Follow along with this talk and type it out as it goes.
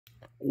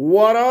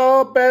What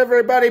up,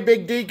 everybody?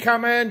 Big D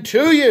coming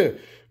to you.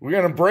 We're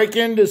going to break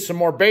into some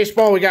more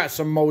baseball. We got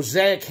some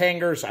Mosaic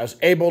hangers. I was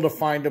able to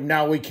find them.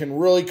 Now we can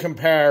really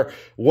compare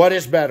what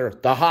is better,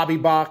 the hobby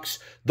box,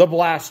 the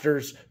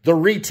blasters, the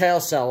retail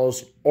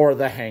cellos, or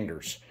the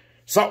hangers.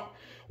 So,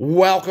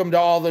 welcome to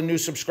all the new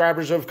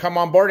subscribers who have come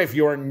on board. If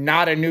you are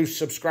not a new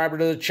subscriber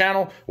to the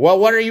channel, well,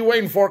 what are you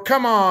waiting for?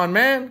 Come on,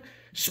 man.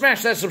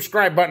 Smash that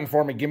subscribe button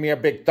for me. Give me a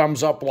big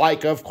thumbs up,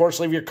 like. Of course,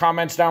 leave your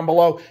comments down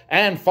below.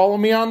 And follow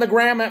me on the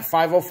gram at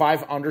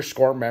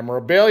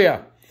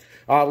 505_memorabilia.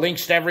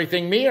 Links to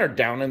everything me are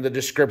down in the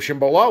description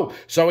below.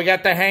 So we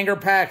got the hanger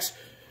packs.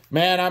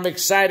 Man, I'm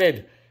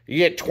excited. You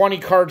get 20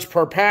 cards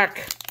per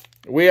pack.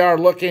 We are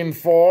looking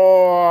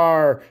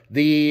for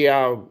the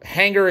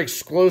hanger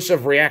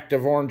exclusive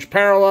reactive orange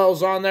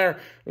parallels on there.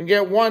 We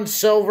get one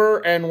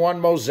silver and one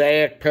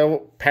Mosaic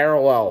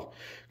parallel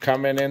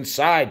coming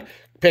inside.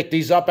 Pick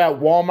these up at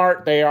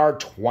Walmart. They are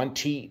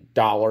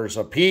 $20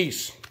 a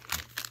piece.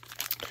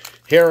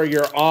 Here are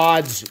your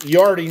odds. You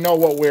already know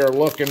what we're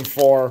looking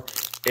for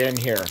in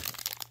here.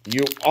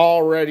 You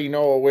already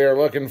know what we're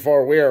looking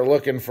for. We are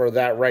looking for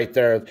that right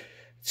there. It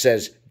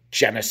says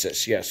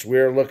Genesis. Yes,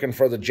 we're looking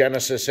for the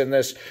Genesis in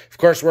this. Of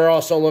course, we're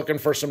also looking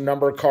for some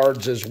number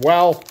cards as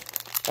well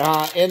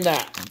in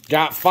that.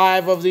 Got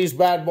 5 of these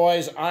bad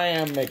boys. I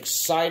am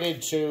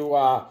excited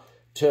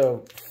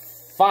to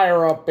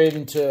fire up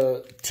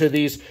into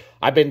these.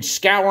 I've been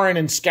scouring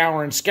and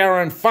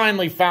scouring,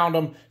 finally found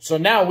them. So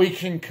now we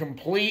can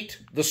complete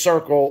the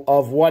circle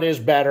of what is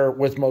better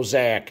with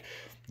Mosaic.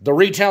 The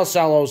retail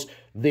cellos,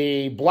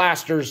 the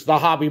blasters, the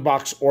hobby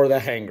box, or the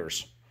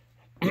hangers.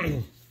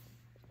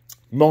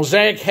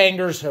 Mosaic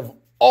hangers have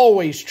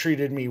always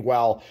treated me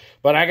well.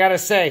 But I got to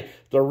say,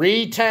 the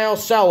retail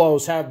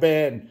cellos have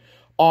been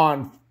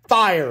on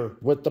fire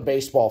with the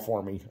baseball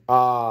for me.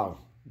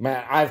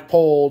 Man, I've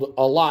pulled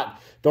a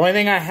lot. The only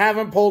thing I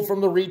haven't pulled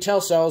from the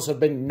retail cells have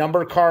been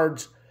number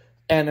cards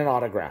and an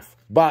autograph.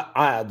 But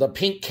the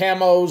pink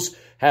camos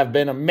have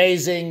been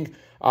amazing.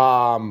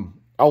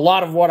 A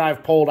lot of what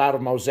I've pulled out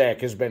of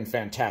Mosaic has been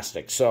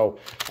fantastic. So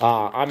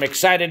I'm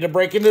excited to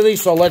break into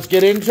these, so let's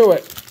get into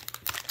it.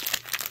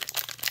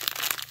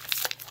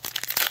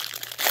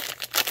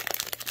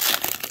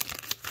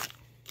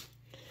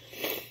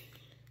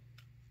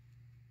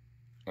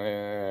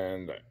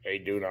 And I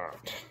do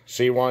not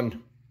see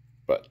one,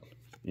 but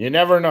you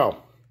never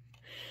know.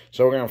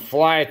 So we're going to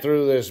fly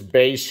through this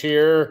base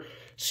here,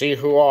 see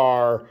who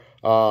our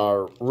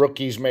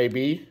rookies may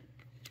be.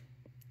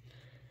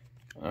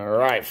 All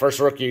right, first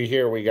rookie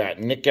here, we got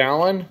Nick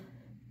Allen.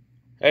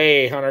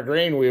 Hey, Hunter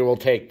Green, we will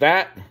take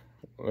that.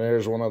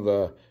 There's one of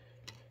the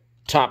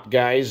top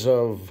guys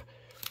of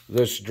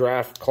this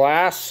draft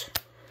class.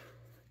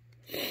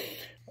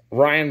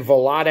 Ryan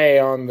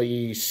Velarde on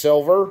the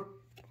silver,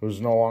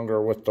 who's no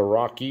longer with the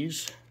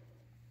Rockies.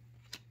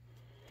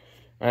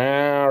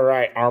 All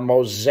right, our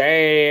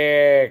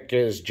Mosaic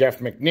is Jeff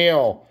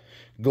McNeil.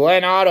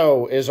 Glenn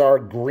Otto is our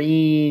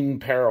green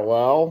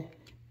parallel.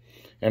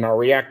 And our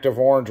reactive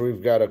orange,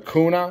 we've got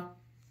Acuna,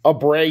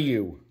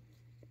 Abreu,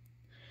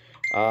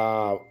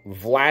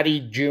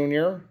 Vladdy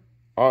Jr.,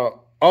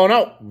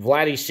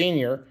 Vladdy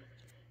Sr.,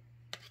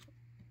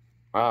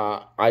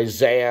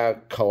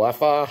 Isaiah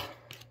Kalefa,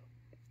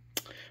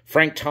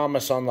 Frank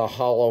Thomas on the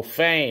Hall of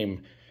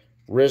Fame,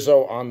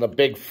 Rizzo on the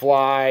Big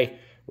Fly,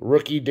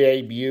 rookie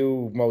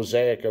debut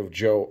Mosaic of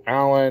Joe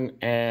Allen,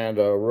 and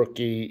a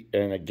rookie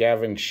and a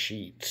Gavin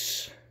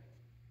Sheets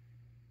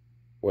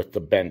with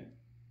the bent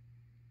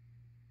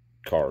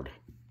card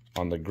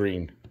on the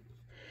green.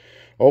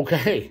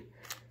 Okay.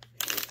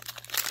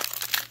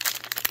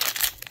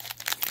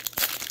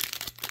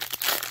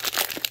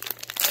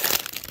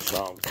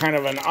 So, kind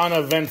of an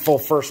uneventful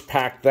first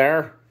pack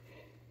there.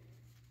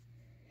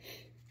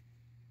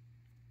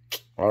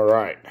 All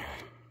right.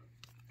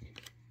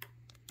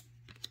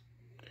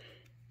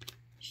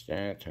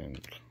 Stanton.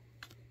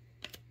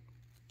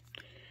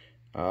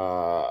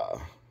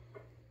 What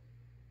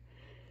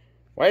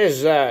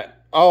is that?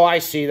 Oh, I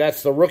see.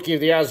 That's the rookie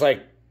of the year. I was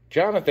like,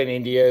 Jonathan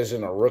India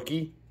isn't a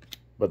rookie,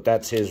 but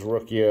that's his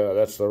rookie.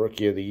 That's the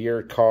rookie of the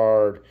year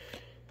card.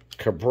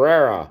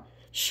 Cabrera.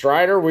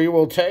 Strider, we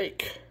will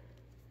take.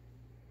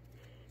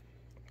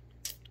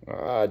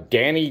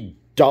 Danny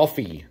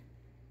Duffy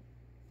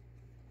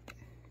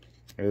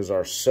is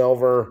our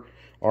silver.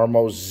 Our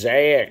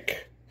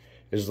Mosaic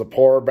is the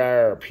Poor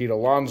Bear, Pete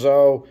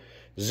Alonso.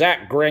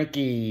 Zach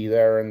Greinke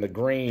there in the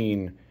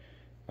green.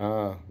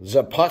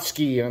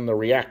 Zaputsky in the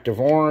reactive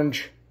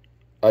orange.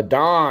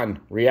 Adon,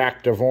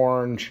 reactive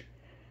orange.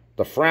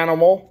 The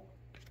Franimal.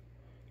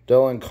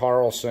 Dylan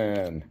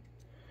Carlson.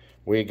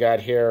 We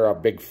got here a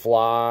Big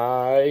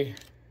Fly.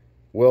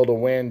 Will to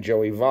Win,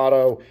 Joey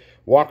Votto.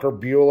 Walker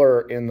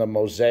Buehler in the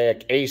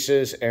Mosaic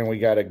Aces. And we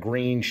got a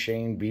green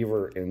Shane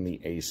Beaver in the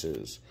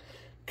Aces.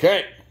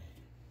 Okay.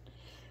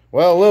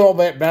 Well, a little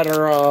bit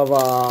better of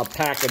a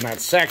pack in that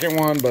second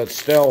one, but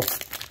still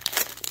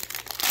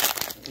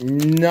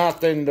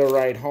nothing to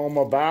write home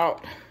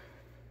about.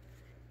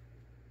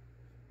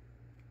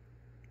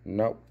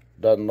 Nope.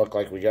 Doesn't look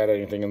like we got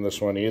anything in this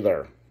one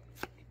either.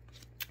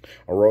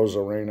 A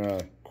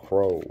Rosarena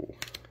Crow.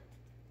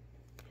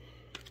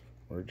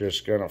 We're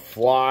just going to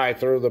fly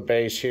through the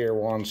base here.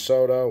 Juan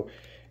Soto,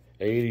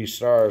 80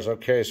 stars.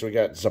 Okay, so we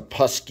got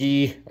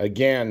Zapusky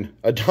again.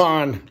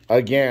 Adon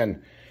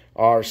again.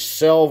 Our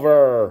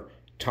silver,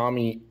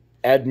 Tommy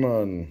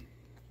Edman.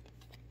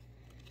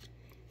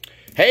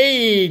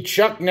 Hey,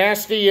 Chuck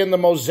Nasty in the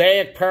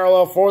Mosaic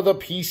parallel for the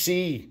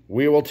PC.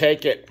 We will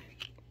take it.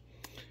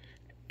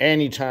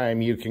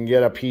 Anytime you can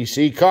get a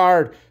PC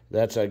card,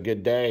 that's a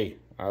good day.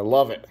 I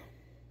love it.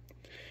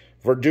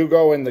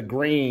 Verdugo in the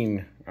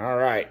green. All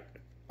right.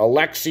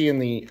 Alexi in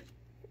the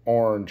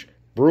orange.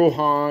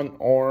 Brujan,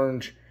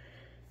 orange.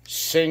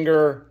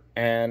 Singer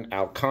and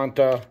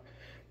Alcanta.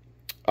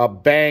 A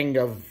bang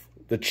of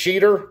the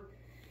cheater.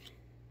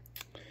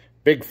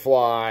 Big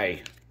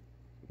Fly.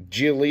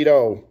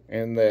 Giolito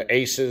in the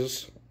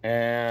aces.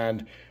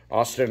 And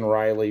Austin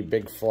Riley,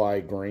 Big Fly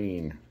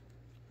green.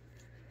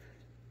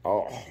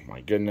 Oh,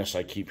 my goodness,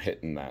 I keep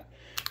hitting that.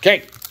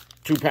 Okay,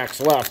 2 packs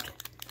left.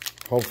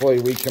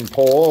 Hopefully we can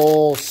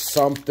pull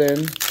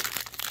something.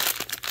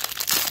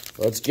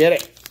 Let's get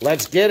it.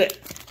 Let's get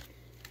it.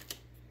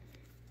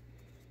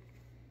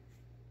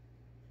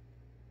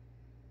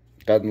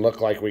 Doesn't look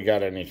like we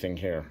got anything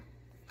here.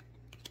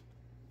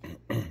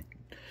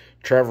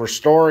 Trevor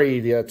Story,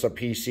 that's a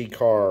PC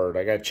card.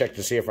 I got to check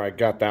to see if I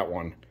got that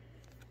one.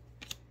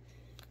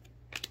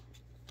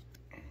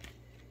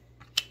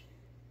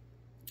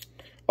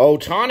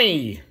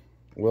 Otani,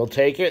 we'll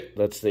take it.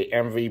 That's the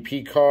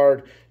MVP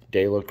card.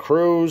 De La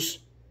Cruz.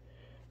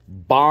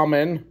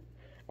 Bauman.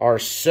 Our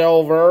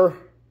silver.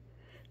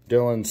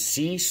 Dylan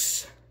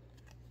Cease.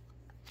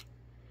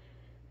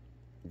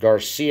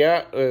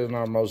 Garcia in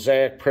our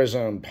Mosaic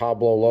Prism.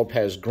 Pablo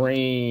Lopez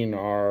green.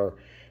 Our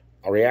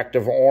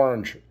reactive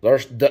orange.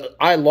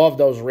 I love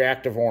those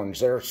reactive orange.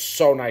 They're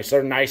so nice.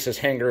 They're nice as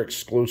hanger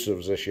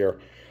exclusives this year.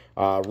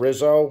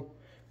 Rizzo.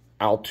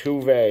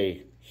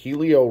 Altuve.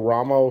 Helio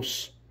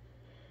Ramos.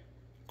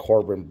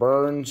 Corbin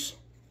Burns.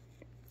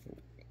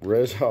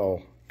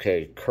 Rizzo.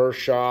 Okay,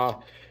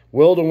 Kershaw.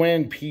 Will to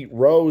win, Pete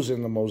Rose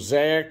in the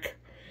Mosaic.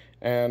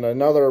 And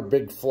another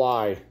Big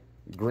Fly,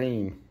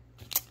 green.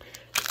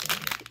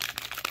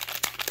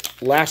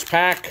 Last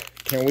pack.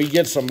 Can we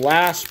get some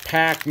last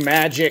pack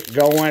magic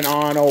going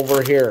on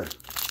over here?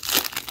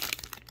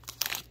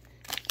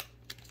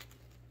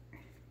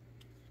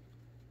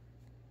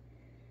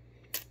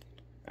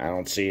 I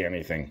don't see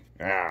anything.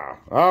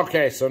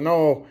 Okay, so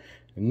no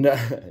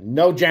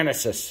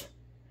Genesis.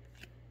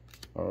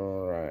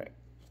 All right.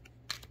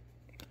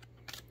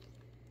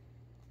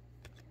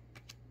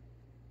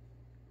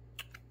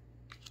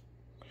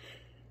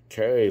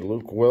 Okay,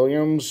 Luke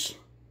Williams,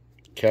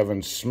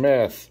 Kevin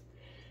Smith,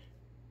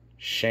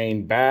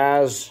 Shane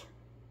Baz,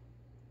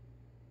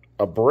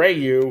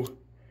 Abreu,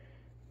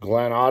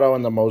 Glenn Otto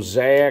in the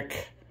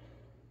Mosaic,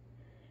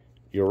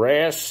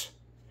 Urias,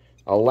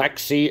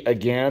 Alexi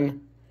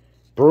again,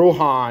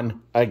 Brujan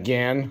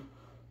again.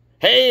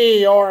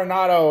 Hey,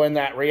 Arenado in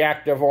that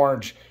reactive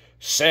orange.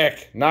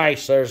 Sick.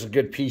 Nice. There's a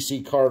good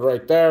PC card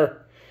right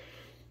there.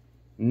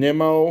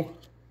 Nimmo.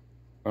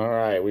 All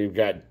right, we've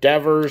got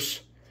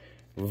Devers,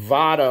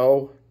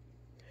 Votto,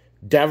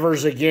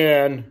 Devers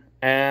again,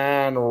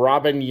 and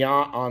Robin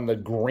Yount on the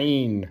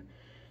green.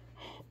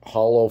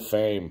 Hall of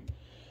Fame.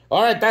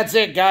 All right, that's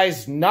it,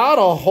 guys. Not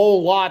a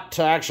whole lot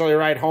to actually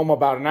write home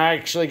about. And I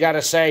actually got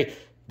to say,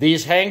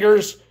 these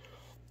hangers,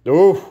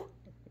 ooh,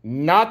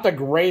 not the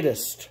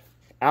greatest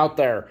out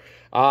there.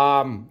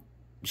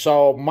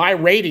 So my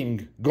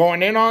rating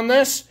going in on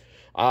this,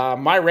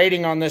 my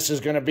rating on this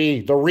is going to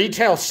be the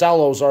retail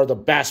cellos are the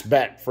best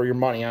bet for your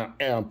money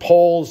on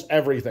polls,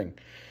 everything.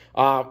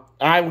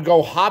 I would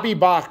go hobby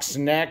box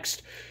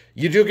next.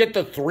 You do get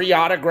the 3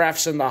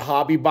 autographs in the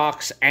hobby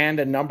box and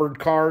a numbered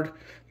card.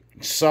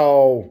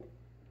 So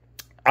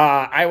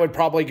I would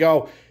probably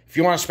go, if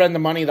you want to spend the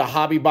money, the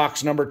hobby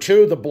box number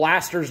 2, the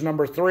blasters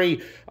number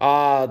 3.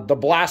 The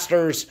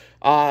blasters,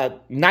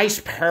 nice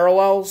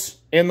parallels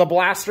in the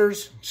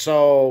blasters.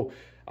 So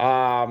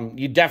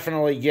you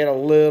definitely get a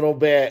little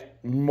bit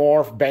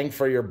more bang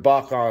for your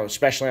buck,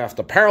 especially off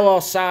the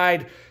parallel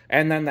side.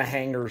 And then the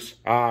hangers,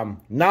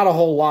 not a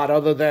whole lot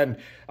other than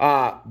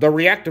the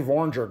reactive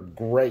orange are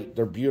great.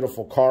 They're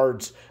beautiful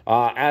cards.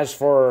 As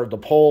for the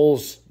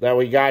polls that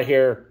we got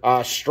here,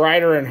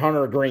 Strider and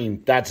Hunter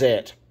Green, that's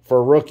it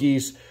for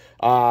rookies.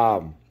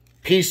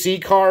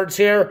 PC cards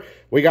here,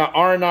 we got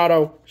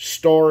Arenado,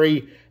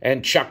 Story,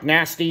 and Chuck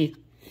Nasty.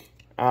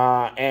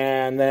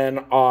 And then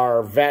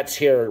our vets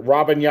here,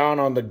 Robin Yount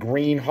on the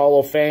green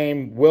Hall of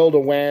Fame, Will to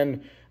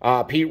Win,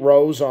 Pete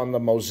Rose on the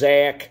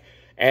Mosaic,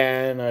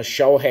 and a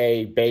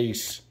Shohei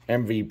base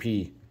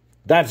MVP.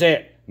 That's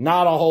it.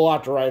 Not a whole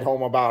lot to write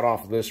home about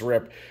off of this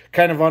rip.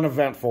 Kind of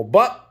uneventful.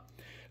 But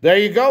there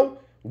you go.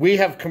 We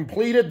have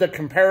completed the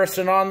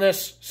comparison on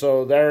this.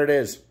 So there it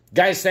is.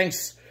 Guys,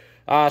 thanks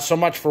so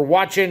much for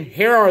watching.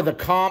 Here are the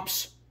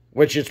comps,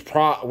 which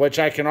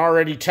I can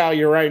already tell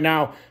you right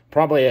now,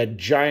 probably a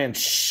giant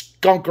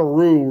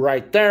skunkaroo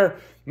right there.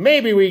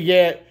 Maybe we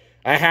get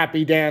a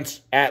happy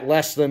dance at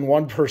less than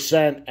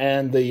 1%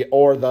 and the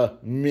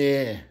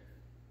meh.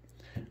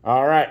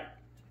 All right.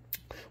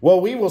 Well,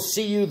 we will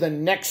see you the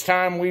next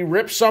time we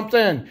rip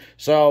something.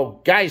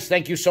 So, guys,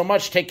 thank you so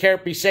much. Take care.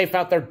 Be safe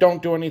out there.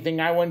 Don't do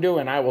anything I wouldn't do,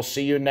 and I will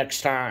see you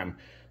next time.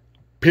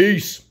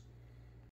 Peace.